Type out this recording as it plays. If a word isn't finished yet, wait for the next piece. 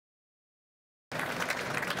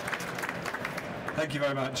Thank you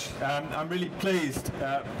very much. I'm really pleased,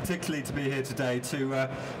 particularly to be here today to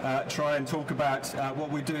try and talk about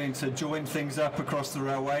what we're doing to join things up across the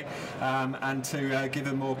railway and to give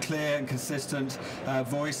a more clear and consistent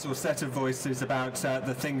voice or set of voices about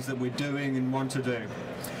the things that we're doing and want to do.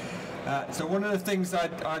 So one of the things I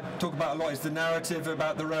talk about a lot is the narrative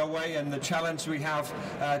about the railway and the challenge we have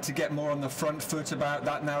to get more on the front foot about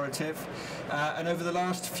that narrative. And over the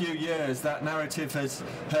last few years, that narrative has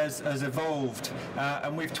evolved,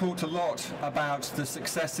 and we've talked a lot about the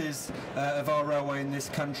successes of our railway in this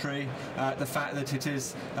country, the fact that it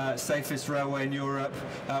is safest railway in Europe.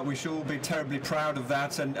 We should all be terribly proud of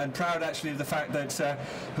that, and proud actually of the fact that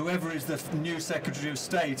whoever is the new Secretary of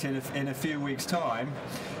State in a few weeks' time,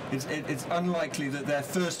 it's unlikely that their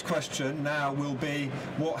first question now will be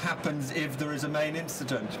what happens if there is a main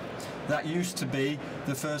incident. That used to be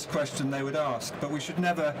the first question they would ask, but we should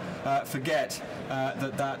never forget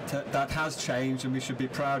that has changed, and we should be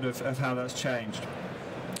proud of how that's changed.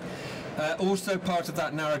 Also part of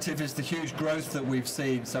that narrative is the huge growth that we've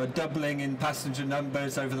seen, so a doubling in passenger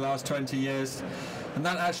numbers over the last 20 years. And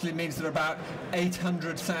that actually means that about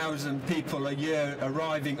 800,000 people a year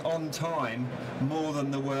arriving on time more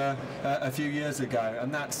than there were a few years ago.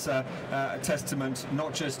 And that's a testament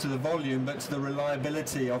not just to the volume but to the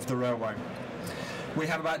reliability of the railway. We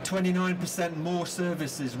have about 29% more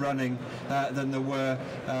services running than there were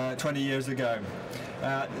 20 years ago.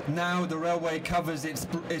 Now the railway covers its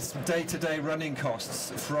day-to-day running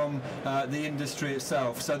costs from the industry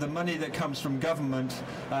itself. So the money that comes from government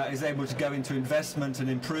is able to go into investment and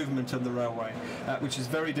improvement of the railway, which is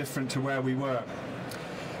very different to where we were.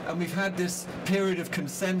 And we've had this period of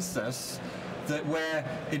consensus that where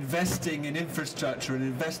investing in infrastructure and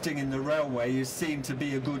investing in the railway is seen to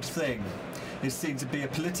be a good thing. It's seen to be a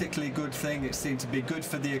politically good thing, it's seen to be good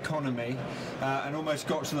for the economy, and almost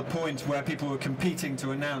got to the point where people were competing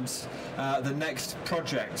to announce the next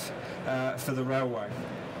project for the railway.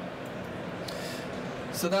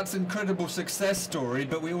 So that's an incredible success story,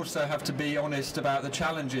 but we also have to be honest about the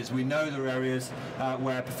challenges. We know there are areas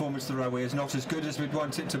where performance of the railway is not as good as we'd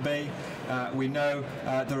want it to be. We know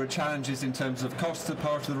there are challenges in terms of costs of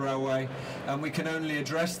part of the railway, and we can only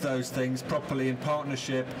address those things properly in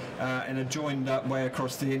partnership in a joined up way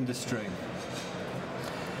across the industry.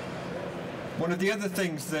 One of the other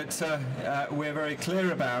things that we're very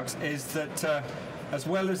clear about is that as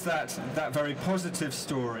well as that very positive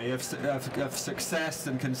story of success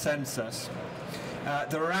and consensus,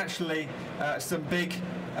 there are actually some big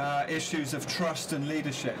issues of trust and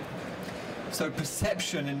leadership. So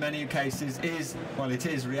perception in many cases is, well, it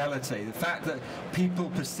is reality. The fact that people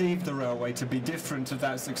perceive the railway to be different to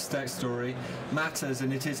that success story matters,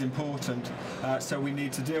 and it is important, so we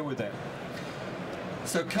need to deal with it.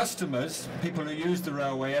 So customers, people who use the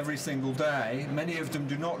railway every single day, many of them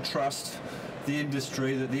do not trust the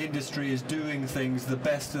industry, that the industry is doing things the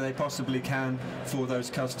best that they possibly can for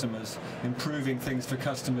those customers, improving things for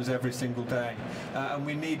customers every single day. And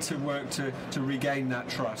we need to work to regain that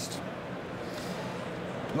trust.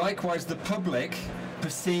 Likewise, the public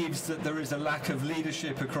perceives that there is a lack of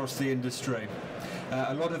leadership across the industry.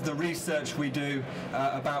 A lot of the research we do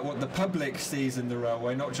about what the public sees in the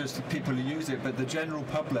railway, not just the people who use it, but the general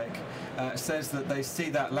public, says that they see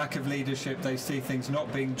that lack of leadership, they see things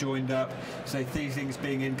not being joined up, they see things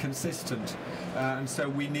being inconsistent, and so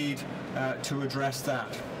we need to address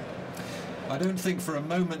that. I don't think for a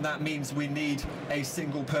moment that means we need a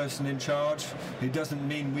single person in charge. It doesn't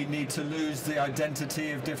mean we need to lose the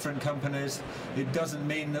identity of different companies. It doesn't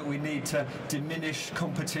mean that we need to diminish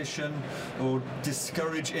competition or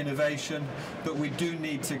discourage innovation, but we do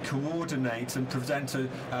need to coordinate and present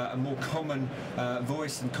a more common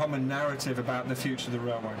voice and common narrative about the future of the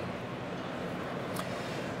railway.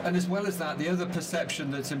 And as well as that, the other perception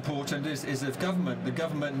that's important is of government. The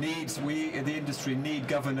government needs, we, the industry, need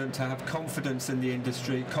government to have confidence in the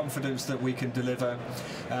industry, confidence that we can deliver,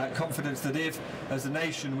 confidence that if, as a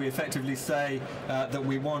nation, we effectively say that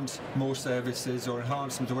we want more services or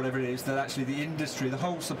enhancements or whatever it is, that actually the industry, the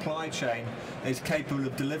whole supply chain, is capable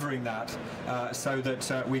of delivering that so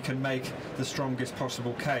that we can make the strongest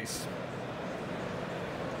possible case.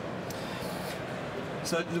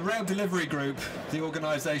 So the Rail Delivery Group, the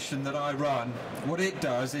organisation that I run, what it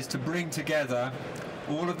does is to bring together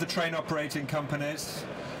all of the train operating companies,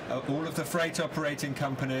 all of the freight operating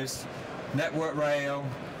companies, Network Rail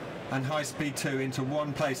and High Speed 2 into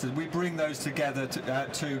one place. We bring those together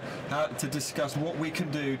to discuss what we can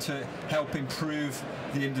do to help improve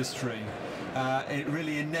the industry. it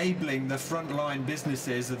really enabling the frontline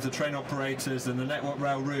businesses of the train operators and the Network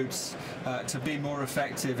Rail routes to be more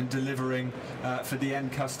effective in delivering for the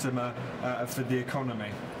end customer, for the economy.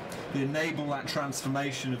 We enable that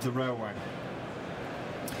transformation of the railway.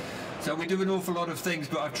 So we do an awful lot of things,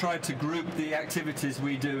 but I've tried to group the activities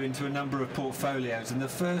we do into a number of portfolios. And the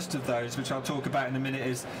first of those, which I'll talk about in a minute,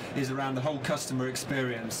 is around the whole customer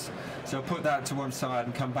experience. So I'll put that to one side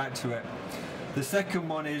and come back to it. The second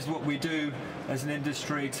one is what we do as an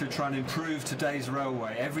industry to try and improve today's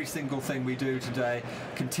railway. Every single thing we do today,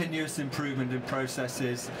 continuous improvement in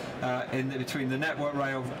processes between the Network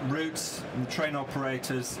Rail routes and the train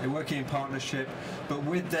operators, working in partnership, but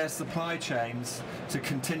with their supply chains to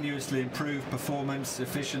continuously improve performance,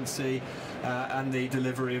 efficiency, and the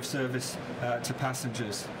delivery of service to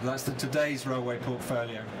passengers. That's today's railway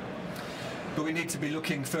portfolio. But we need to be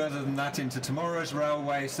looking further than that into tomorrow's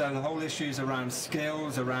railway, so the whole issues around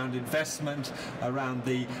skills, around investment, around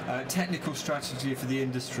the technical strategy for the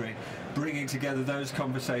industry. Bringing together those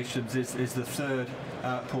conversations is the third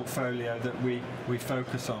portfolio that we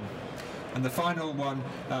focus on. And the final one,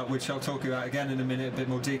 which I'll talk about again in a minute, a bit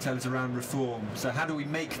more detail, is around reform. So how do we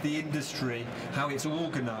make the industry, how it's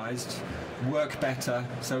organised, work better,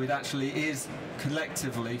 so it actually is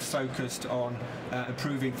collectively focused on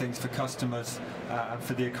improving things for customers and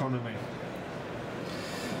for the economy.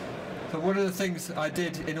 But one of the things I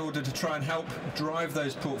did in order to try and help drive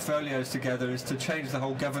those portfolios together is to change the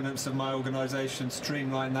whole governance of my organisation,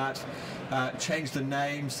 streamline that, change the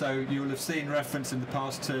name. So you will have seen reference in the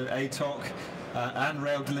past to ATOC and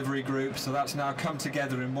Rail Delivery Group. So that's now come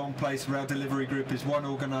together in one place. Rail Delivery Group is one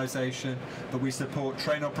organisation, but we support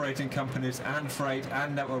train operating companies and freight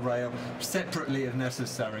and Network Rail separately if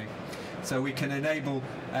necessary. So we can enable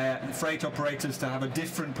freight operators to have a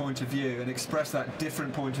different point of view and express that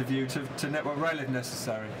different point of view to Network Rail if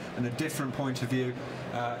necessary, and a different point of view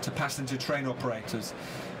to passenger train operators.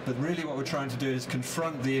 But really what we're trying to do is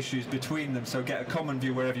confront the issues between them, so get a common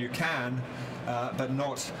view wherever you can, but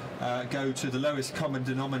not go to the lowest common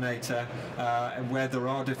denominator where there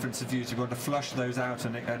are differences of views. You want to flush those out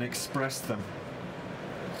and express them.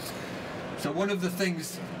 So one of the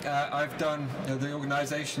things I've done, the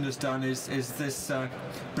organisation has done, is this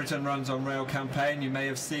Britain Runs on Rail campaign. You may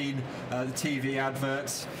have seen the TV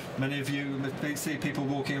adverts. Many of you see people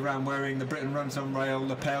walking around wearing the Britain Runs on Rail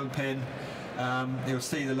lapel pin. You'll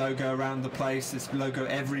see the logo around the place. It's a logo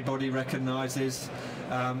everybody recognises.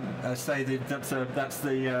 Say that's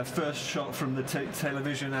the first shot from the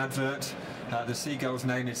television advert. The seagull's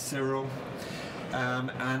name is Cyril.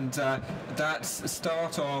 That's the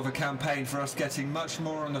start of a campaign for us getting much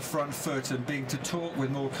more on the front foot and being to talk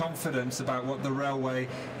with more confidence about what the railway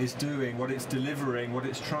is doing, what it's delivering, what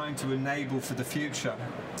it's trying to enable for the future.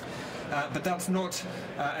 But that's not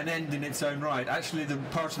an end in its own right. Actually,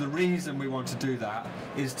 part of the reason we want to do that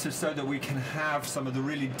is so that we can have some of the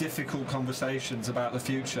really difficult conversations about the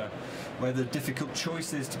future, where there are difficult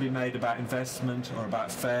choices to be made about investment or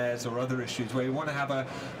about fares or other issues, where we want to have a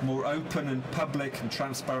more open and public and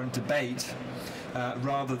transparent debate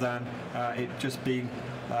rather than it just being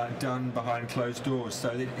done behind closed doors.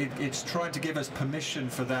 So it's trying to give us permission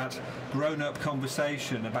for that grown-up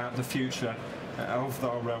conversation about the future of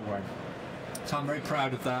our railway. So I'm very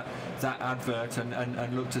proud of that advert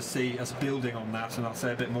and look to see us building on that, and I'll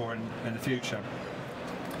say a bit more in the future.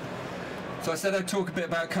 So I said I'd talk a bit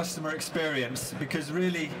about customer experience, because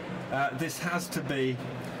really this has to be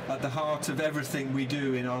at the heart of everything we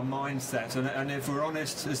do in our mindset, and if we're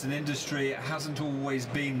honest, as an industry, it hasn't always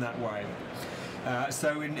been that way.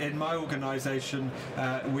 So in my organisation,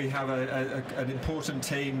 we have an important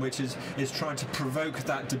team which is trying to provoke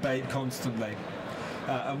that debate constantly.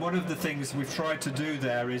 And one of the things we've tried to do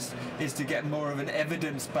there is to get more of an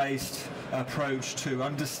evidence-based approach to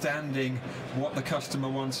understanding what the customer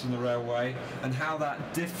wants from the railway and how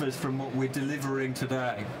that differs from what we're delivering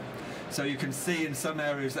today. So you can see in some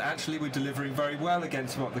areas that actually we're delivering very well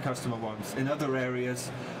against what the customer wants. In other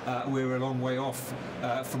areas, we're a long way off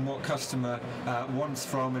from what customer wants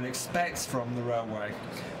from and expects from the railway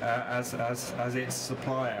as its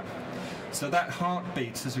supplier. So that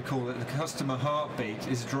heartbeat, as we call it, the customer heartbeat,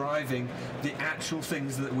 is driving the actual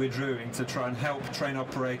things that we're doing to try and help train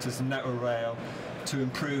operators and Network Rail to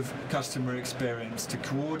improve customer experience, to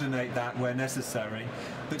coordinate that where necessary,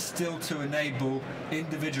 but still to enable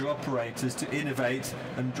individual operators to innovate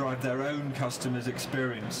and drive their own customers'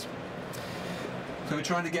 experience. So we're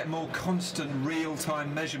trying to get more constant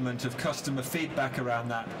real-time measurement of customer feedback around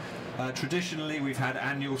that. Traditionally we've had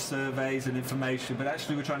annual surveys and information, but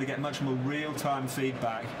actually we're trying to get much more real-time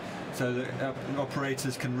feedback so that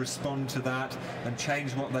operators can respond to that and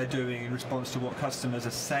change what they're doing in response to what customers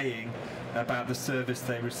are saying about the service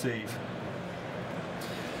they receive.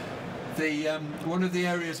 One of the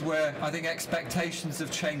areas where I think expectations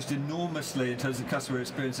have changed enormously in terms of customer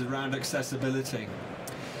experience is around accessibility.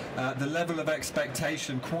 The level of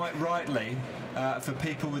expectation, quite rightly, for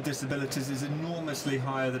people with disabilities is enormously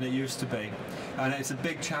higher than it used to be. And it's a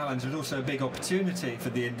big challenge, but also a big opportunity for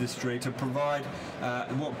the industry to provide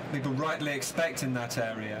what people rightly expect in that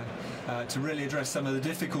area, to really address some of the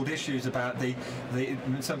difficult issues about the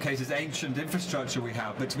in some cases, ancient infrastructure we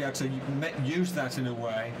have, but to be able to use that in a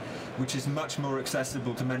way which is much more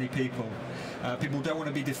accessible to many people. People don't want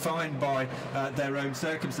to be defined by their own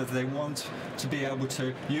circumstances. They want to be able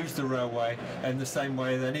to use the railway in the same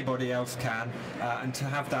way that anybody else can, and to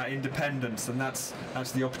have that independence, and that's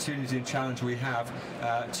the opportunity and challenge we have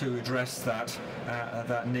to address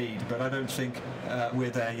that need. But I don't think we're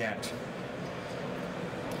there yet.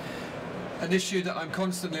 An issue that I'm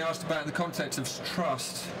constantly asked about in the context of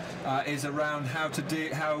trust is around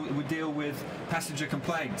how we deal with passenger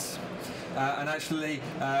complaints. And actually,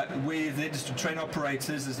 we, the industry train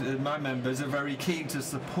operators, as my members, are very keen to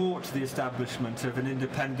support the establishment of an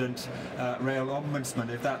independent rail ombudsman,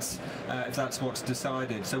 if that's what's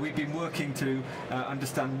decided. So we've been working to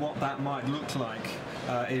understand what that might look like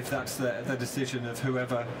if that's the decision of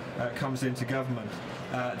whoever comes into government.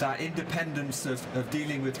 That independence of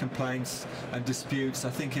dealing with complaints and disputes,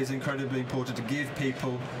 I think, is incredibly important to give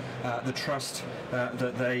people the trust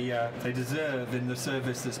that they deserve in the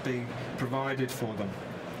service that's being provided for them.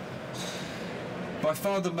 By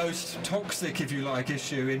far the most toxic, if you like,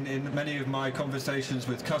 issue in many of my conversations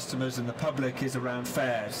with customers and the public is around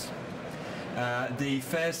fares. The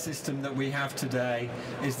fare system that we have today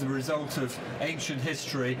is the result of ancient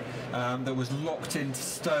history that was locked into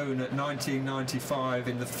stone at 1995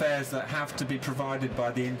 in the fares that have to be provided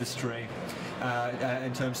by the industry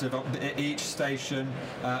in terms of each station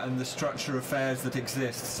and the structure of fares that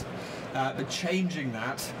exists. But changing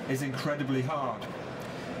that is incredibly hard.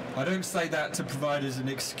 I don't say that to provide as an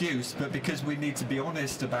excuse, but because we need to be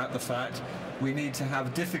honest about the fact we need to have a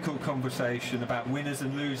difficult conversation about winners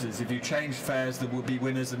and losers. If you change fares, there will be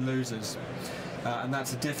winners and losers. And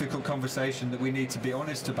that's a difficult conversation that we need to be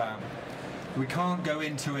honest about. We can't go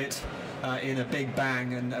into it in a big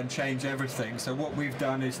bang and change everything. So what we've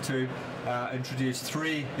done is to introduce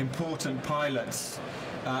 3 important pilots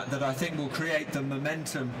that I think will create the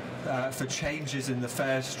momentum for changes in the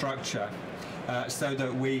fare structure. So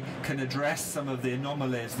that we can address some of the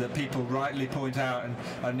anomalies that people rightly point out,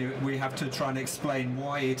 and we have to try and explain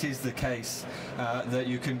why it is the case that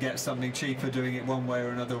you can get something cheaper doing it one way or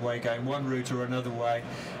another way, going one route or another way.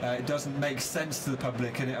 It doesn't make sense to the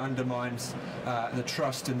public, and it undermines the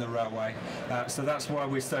trust in the railway. So that's why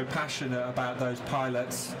we're so passionate about those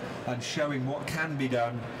pilots and showing what can be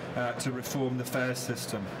done to reform the fare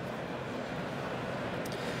system.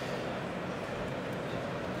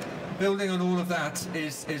 Building on all of that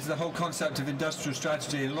is the whole concept of industrial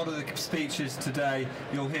strategy. In a lot of the speeches today,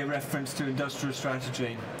 you'll hear reference to industrial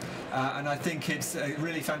strategy. And I think it's a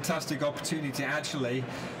really fantastic opportunity actually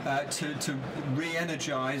to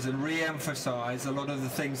re-energize and re-emphasize a lot of the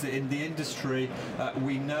things that in the industry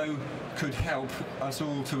we know could help us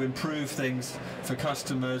all to improve things for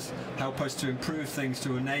customers, help us to improve things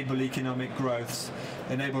to enable economic growth,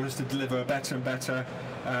 enable us to deliver better and better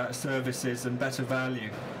services and better value.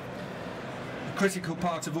 A critical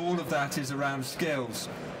part of all of that is around skills.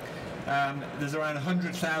 There's around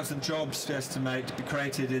 100,000 jobs to estimate to be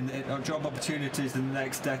created in job opportunities in the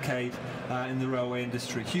next decade in the railway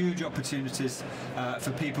industry. Huge opportunities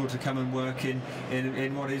for people to come and work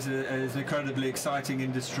in what is an incredibly exciting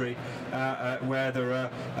industry where there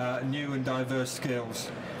are new and diverse skills.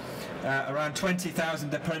 Around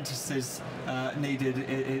 20,000 apprentices needed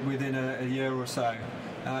within a year or so.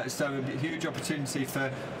 So a huge opportunity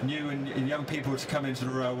for new and young people to come into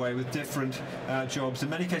the railway with different jobs,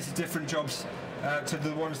 in many cases different jobs to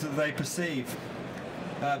the ones that they perceive.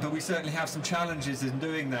 But we certainly have some challenges in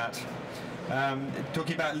doing that.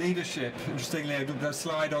 Talking about leadership, interestingly, I did a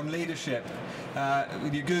slide on leadership.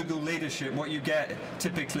 When you Google leadership, what you get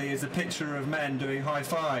typically is a picture of men doing high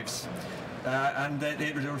fives. And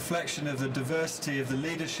it was a reflection of the diversity of the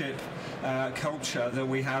leadership culture that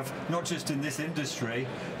we have, not just in this industry,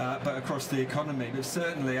 but across the economy. But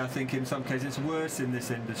certainly, I think in some cases, it's worse in this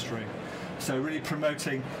industry. So really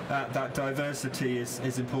promoting that diversity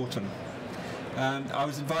is important. I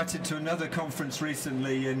was invited to another conference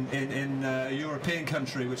recently in a European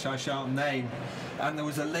country, which I shan't name, and there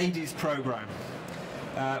was a ladies' program.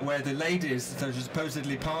 where the ladies, those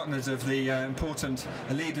supposedly partners of the important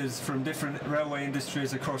leaders from different railway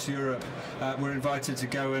industries across Europe, were invited to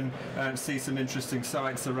go and see some interesting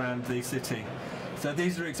sites around the city. So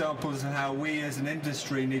these are examples of how we as an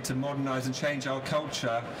industry need to modernise and change our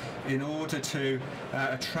culture in order to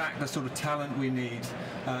attract the sort of talent we need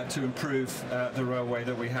to improve the railway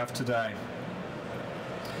that we have today.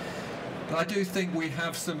 But I do think we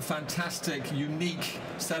have some fantastic, unique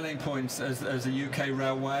selling points as a UK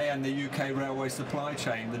railway and the UK railway supply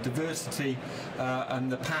chain. The diversity and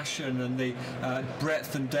the passion and the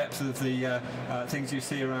breadth and depth of the things you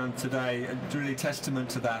see around today are really testament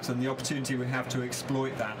to that, and the opportunity we have to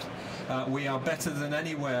exploit that. We are better than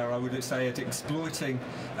anywhere, I would say, at exploiting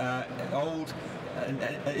old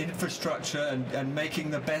infrastructure and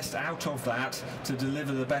making the best out of that to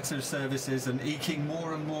deliver the better services and eking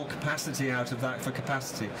more and more capacity out of that for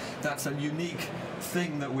capacity. That's a unique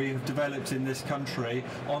thing that we have developed in this country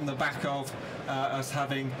on the back of us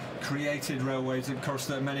having created railways across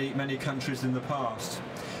many countries in the past.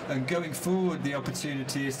 And going forward, the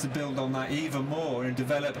opportunity is to build on that even more and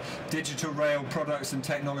develop digital rail products and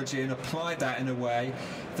technology and apply that in a way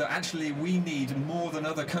that actually we need more than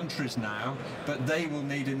other countries now, but they will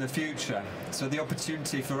need in the future. So the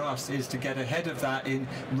opportunity for us is to get ahead of that in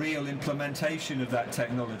real implementation of that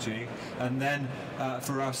technology, and then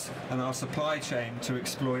for us and our supply chain to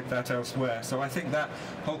exploit that elsewhere. So I think that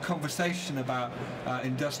whole conversation about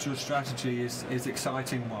industrial strategy is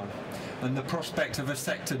exciting one. And the prospect of a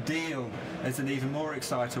sector deal is an even more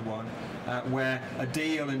exciting one, where a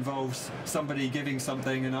deal involves somebody giving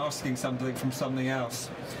something and asking something from something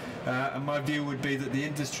else. And my view would be that the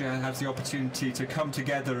industry has the opportunity to come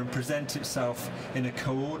together and present itself in a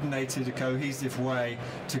coordinated, a cohesive way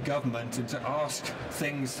to government and to ask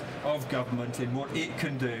things of government in what it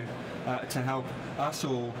can do to help us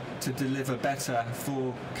all to deliver better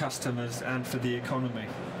for customers and for the economy.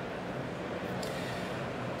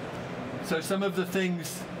 So some of the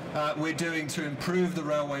things we're doing to improve the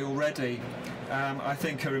railway already I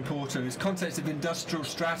think are important. It's context of industrial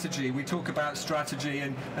strategy. We talk about strategy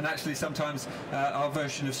and actually sometimes our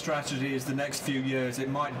version of strategy is the next few years. It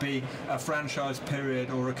might be a franchise period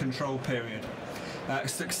or a control period.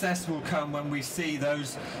 Success will come when we see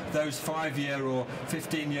those 5-year or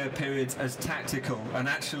 15-year periods as tactical, and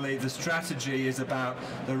actually the strategy is about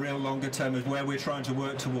the real longer term, is where we're trying to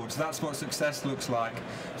work towards. That's what success looks like.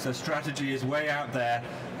 So strategy is way out there,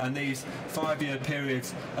 and these 5-year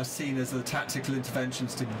periods are seen as the tactical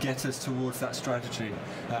interventions to get us towards that strategy,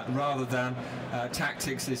 rather than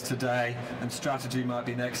tactics is today and strategy might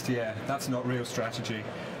be next year. That's not real strategy.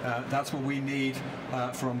 That's what we need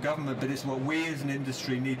from government, but it's what we as an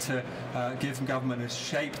industry need to give government and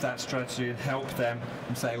shape that strategy and help them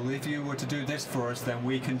and say, well, if you were to do this for us, then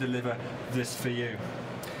we can deliver this for you.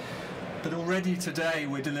 But already today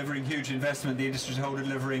we're delivering huge investment, the industry as a whole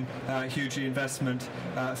delivering huge investment,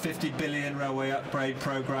 50 billion railway upgrade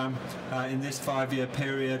programme in this 5-year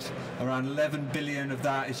period. Around 11 billion of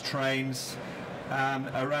that is trains,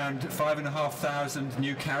 around 5,500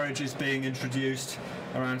 new carriages being introduced,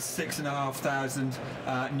 around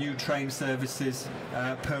 6,500 new train services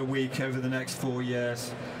per week over the next 4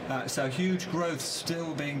 years. So huge growth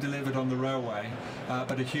still being delivered on the railway,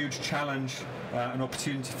 but a huge challenge, an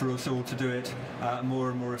opportunity for us all to do it more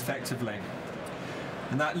and more effectively.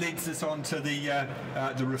 And that leads us on to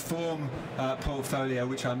the reform portfolio,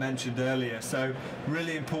 which I mentioned earlier. So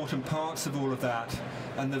really important parts of all of that,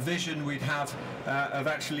 and the vision we'd have of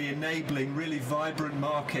actually enabling really vibrant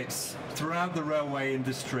markets throughout the railway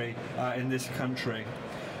industry in this country,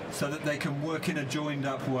 so that they can work in a joined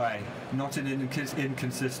up way, not in an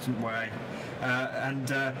inconsistent way, and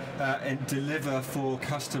deliver for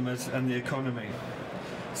customers and the economy.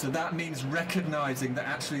 So that means recognising that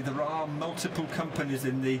actually there are multiple companies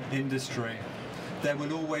in the industry. There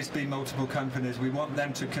will always be multiple companies. We want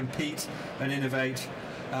them to compete and innovate,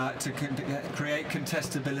 to create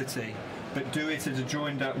contestability, but do it in a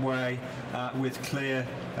joined up way with clear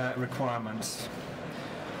requirements.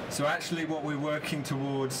 So actually what we're working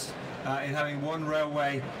towards in having one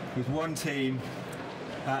railway with one team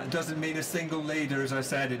doesn't mean a single leader, as I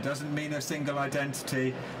said. It doesn't mean a single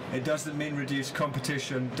identity. It doesn't mean reduced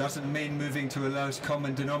competition. It doesn't mean moving to a lowest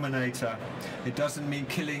common denominator. It doesn't mean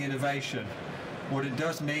killing innovation. What it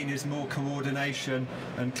does mean is more coordination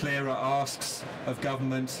and clearer asks of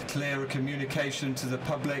government, clearer communication to the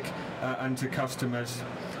public and to customers.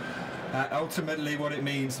 Ultimately what it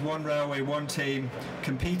means, one railway, one team,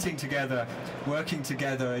 competing together, working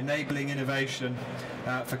together, enabling innovation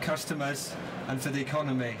for customers and for the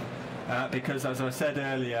economy, because as I said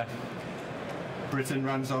earlier, Britain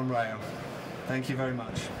runs on rail. Thank you very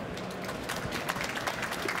much.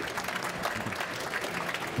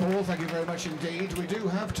 Paul, thank you very much indeed. We do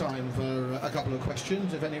have time for a couple of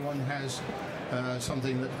questions. If anyone has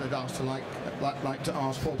something that they'd like to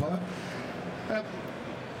ask Paul Plummer.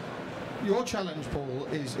 Your challenge, Paul,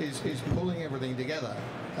 is pulling everything together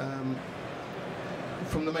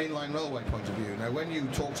from the mainline railway point of view. Now, when you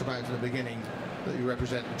talked about at the beginning that you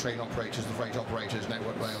represent the train operators, the freight operators,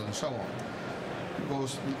 Network Rail and so on, of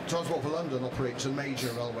course, Transport for London operates a major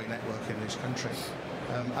railway network in this country.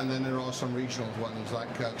 And then there are some regional ones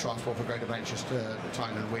like Transport for Greater Manchester,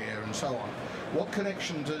 Tyne and Wear and so on. What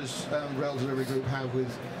connection does Rail Delivery Group have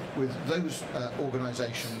with those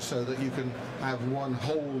organisations so that you can have one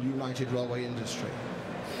whole united railway industry?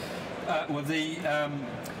 Well,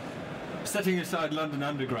 setting aside London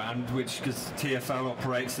Underground, which, because TfL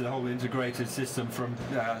operates the whole integrated system from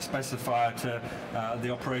specifier to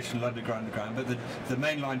the operational Underground, but the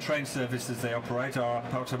mainline train services they operate are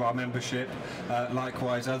part of our membership.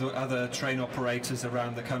 Likewise, other train operators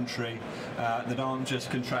around the country that aren't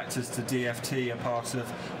just contractors to DfT are part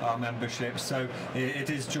of our membership. So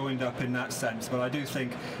it is joined up in that sense. But I do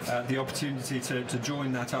think the opportunity to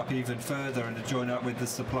join that up even further and to join up with the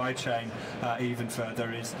supply chain even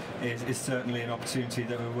further is certainly an opportunity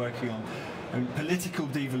that we're working on. And political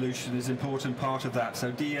devolution is an important part of that.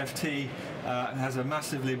 So DfT has a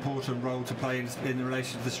massively important role to play in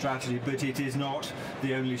relation to the strategy, but it is not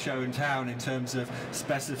the only show in town in terms of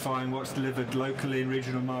specifying what's delivered locally in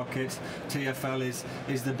regional markets. TfL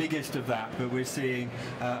is the biggest of that, but we're seeing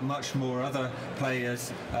much more other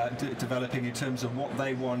players developing in terms of what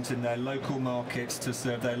they want in their local markets to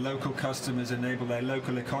serve their local customers, enable their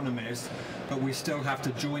local economies. But we still have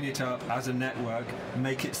to join it up as a network,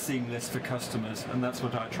 make it seamless for customers, and that's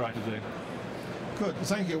what I try to do. Good,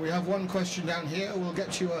 thank you. We have one question down here. We'll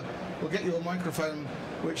get you a microphone,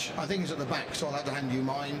 which I think is at the back, so I'll have to hand you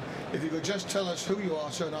mine. If you could just tell us who you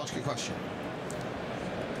are, sir, and ask your question.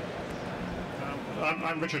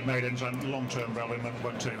 I'm Richard Maidens. I'm long-term railway member,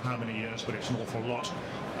 won't tell you how many years, but it's an awful lot.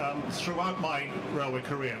 Throughout my railway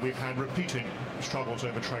career, we've had repeated struggles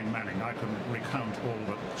over train manning. I can recount all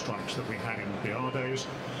the strikes that we had in the BR days.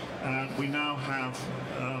 We now have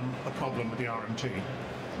a problem with the RMT,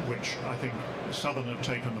 which I think Southern have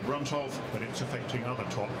taken the brunt of, but it's affecting other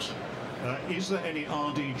TOCs. Is there any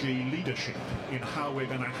RDG leadership in how we're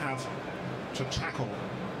going to have to tackle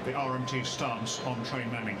the RMT stance on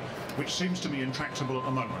train manning, which seems to me intractable at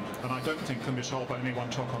the moment, and I don't think can be solved by any one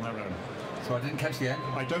TOC on their own? So I didn't catch the end.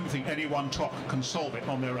 I don't think any one TOC can solve it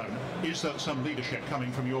on their own. Is there some leadership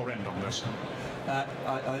coming from your end on this?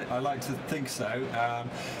 I like to think so.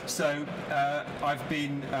 I've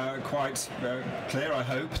been quite clear, I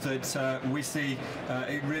hope, that we see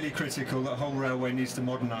it really critical that whole railway needs to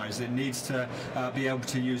modernise. It needs to be able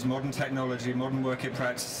to use modern technology, modern working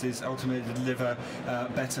practices, ultimately to deliver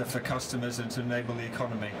better for customers and to enable the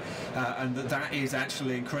economy. And that is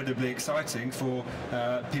actually incredibly exciting for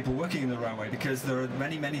people working in the railway, because there are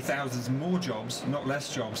many, many thousands more jobs, not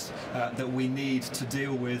less jobs, that we need to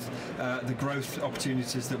deal with the growth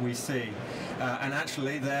opportunities that we see, and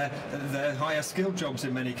actually they're higher skilled jobs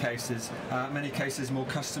in many cases more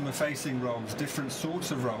customer facing roles, different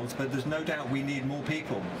sorts of roles, but there's no doubt we need more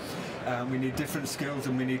people. We need different skills,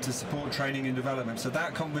 and we need to support training and development. So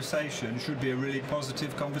that conversation should be a really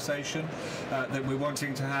positive conversation that we're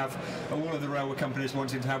wanting to have, all of the railway companies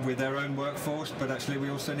wanting to have with their own workforce, but actually we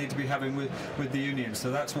also need to be having with the unions.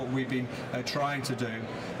 So that's what we've been trying to do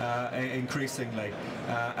increasingly.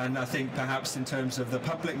 And I think perhaps in terms of the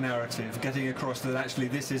public narrative, getting across that actually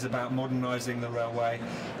this is about modernising the railway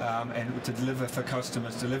and to deliver for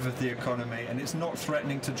customers, deliver for the economy, and it's not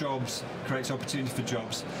threatening to jobs, creates opportunity for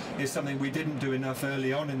jobs. It's something we didn't do enough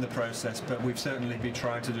early on in the process, but we've certainly been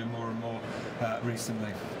trying to do more and more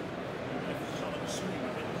recently.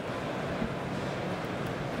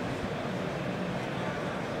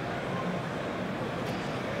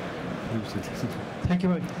 Thank you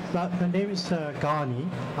very much. My name is Ghani.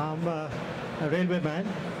 I'm a railwayman,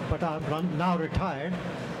 but I'm now retired.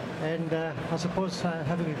 And I suppose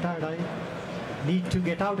having retired, I need to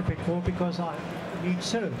get out a bit more because I need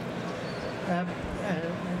serve.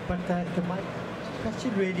 My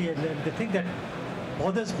question really, and the thing that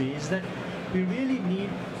bothers me, is that we really need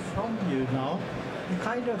from you now a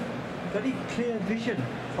kind of very clear vision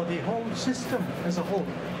for the whole system as a whole.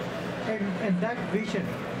 And that vision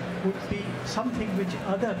would be something which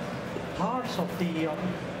other parts of the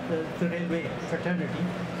railway fraternity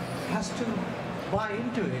has to buy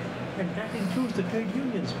into it, and that includes the trade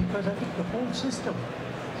unions, because I think the whole system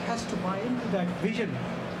has to buy into that vision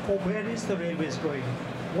for where is the railways going.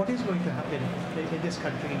 what is going to happen in this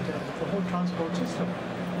country in terms of the whole transport system.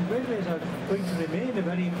 And railways are going to remain a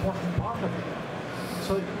very important part of it.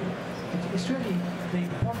 So it's really, the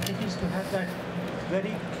important thing is to have that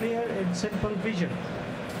very clear and simple vision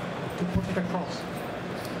to put it across.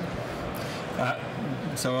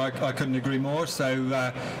 So I couldn't agree more.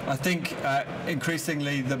 So I think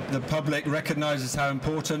increasingly the public recognises how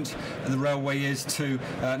important the railway is to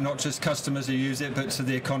not just customers who use it, but to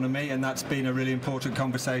the economy, and that's been a really important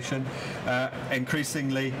conversation.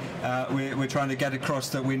 Increasingly we're trying to get across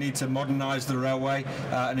that we need to modernise the railway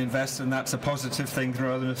and invest, and that's a positive thing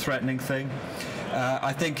rather than a threatening thing.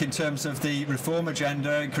 I think in terms of the reform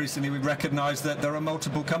agenda, increasingly we recognise that there are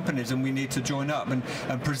multiple companies and we need to join up and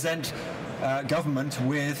present government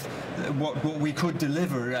with what we could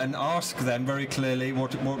deliver and ask them very clearly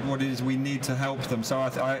what it is we need to help them. So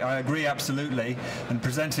I agree absolutely, and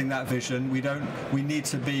presenting that vision, we need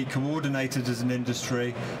to be coordinated as an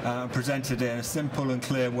industry, presented in a simple and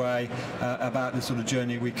clear way about the sort of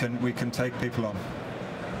journey we can take people on.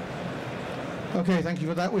 Okay, thank you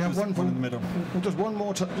for that. We have one in the middle. Just one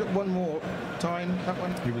more time. That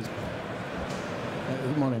one. He was.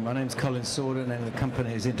 Good morning, my name is Colin Sorden and the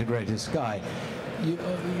company is Integrated Sky.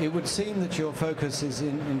 It would seem that your focus is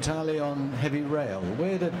entirely on heavy rail.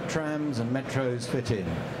 Where do trams and metros fit in?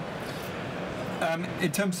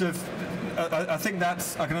 In terms of, I think I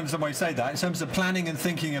can understand why you say that. In terms of planning and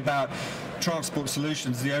thinking about transport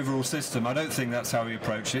solutions, the overall system, I don't think that's how we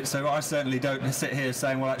approach it. So I certainly don't sit here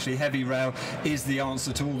saying, well, actually heavy rail is the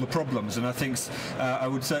answer to all the problems. And I think I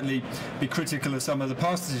would certainly be critical of some of the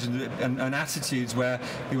past decisions and attitudes where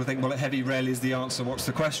people think, well, heavy rail is the answer, what's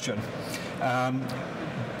the question?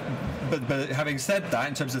 But having said that,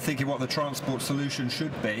 in terms of thinking what the transport solution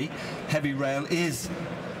should be, heavy rail is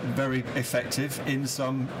very effective in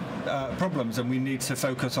some problems, and we need to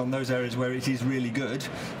focus on those areas where it is really good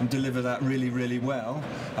and deliver that really, really well,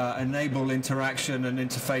 enable interaction and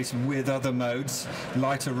interface with other modes,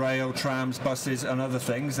 lighter rail, trams, buses and other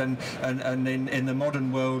things, and in the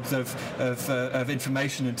modern world of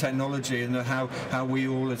information and technology, and how we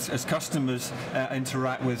all as customers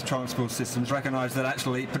interact with transport systems, recognise that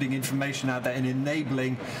actually putting information out there and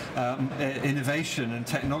enabling innovation and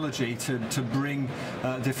technology to bring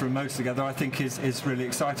different modes together, I think is really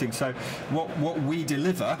exciting. So what we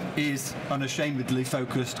deliver is unashamedly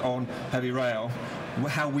focused on heavy rail.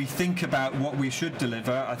 How we think about what we should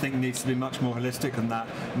deliver, I think, needs to be much more holistic than that,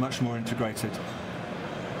 much more integrated.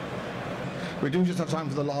 We do just have time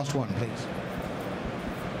for the last one, please.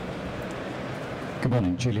 Good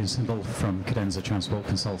morning, Julian Sindel from Cadenza Transport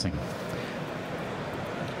Consulting.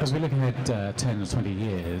 As we look ahead 10 or 20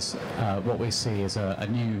 years, what we see is a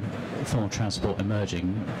new form of transport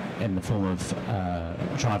emerging in the form of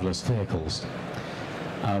driverless vehicles.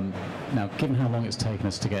 Now, given how long it's taken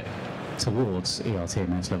us to get towards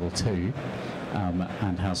ERTMS level 2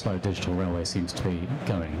 and how slow digital railway seems to be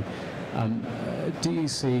going, do you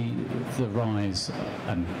see the rise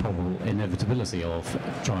and probable inevitability of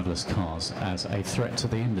driverless cars as a threat to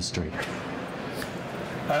the industry?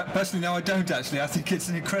 Personally, no, I don't actually. I think it's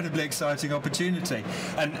an incredibly exciting opportunity,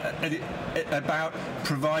 and about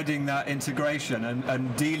providing that integration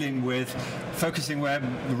and dealing with focusing where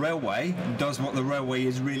the railway does what the railway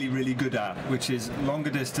is really, really good at, which is longer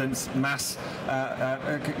distance, mass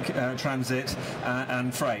transit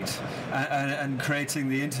and freight, and creating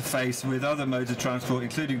the interface with other modes of transport,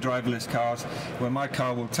 including driverless cars, where my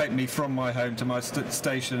car will take me from my home to my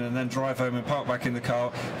station and then drive home and park back in the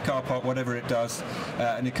car park, whatever it does,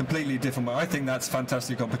 in a completely different way. I think that's a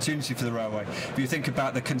fantastic opportunity for the railway. If you think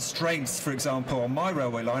about the constraints, for example, on my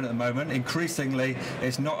railway line at the moment, increasingly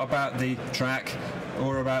it's not about the track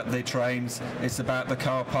or about the trains, it's about the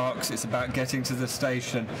car parks, it's about getting to the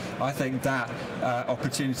station. I think that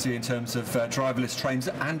opportunity in terms of driverless trains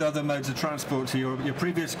and other modes of transport, to your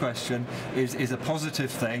previous question, is a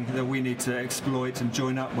positive thing that we need to exploit and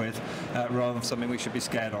join up with, rather than something we should be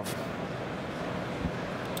scared of.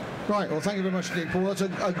 Right, well, thank you very much indeed, Paul. That's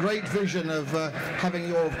a great vision of having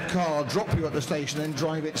your car drop you at the station and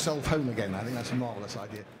drive itself home again. I think that's a marvellous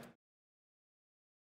idea.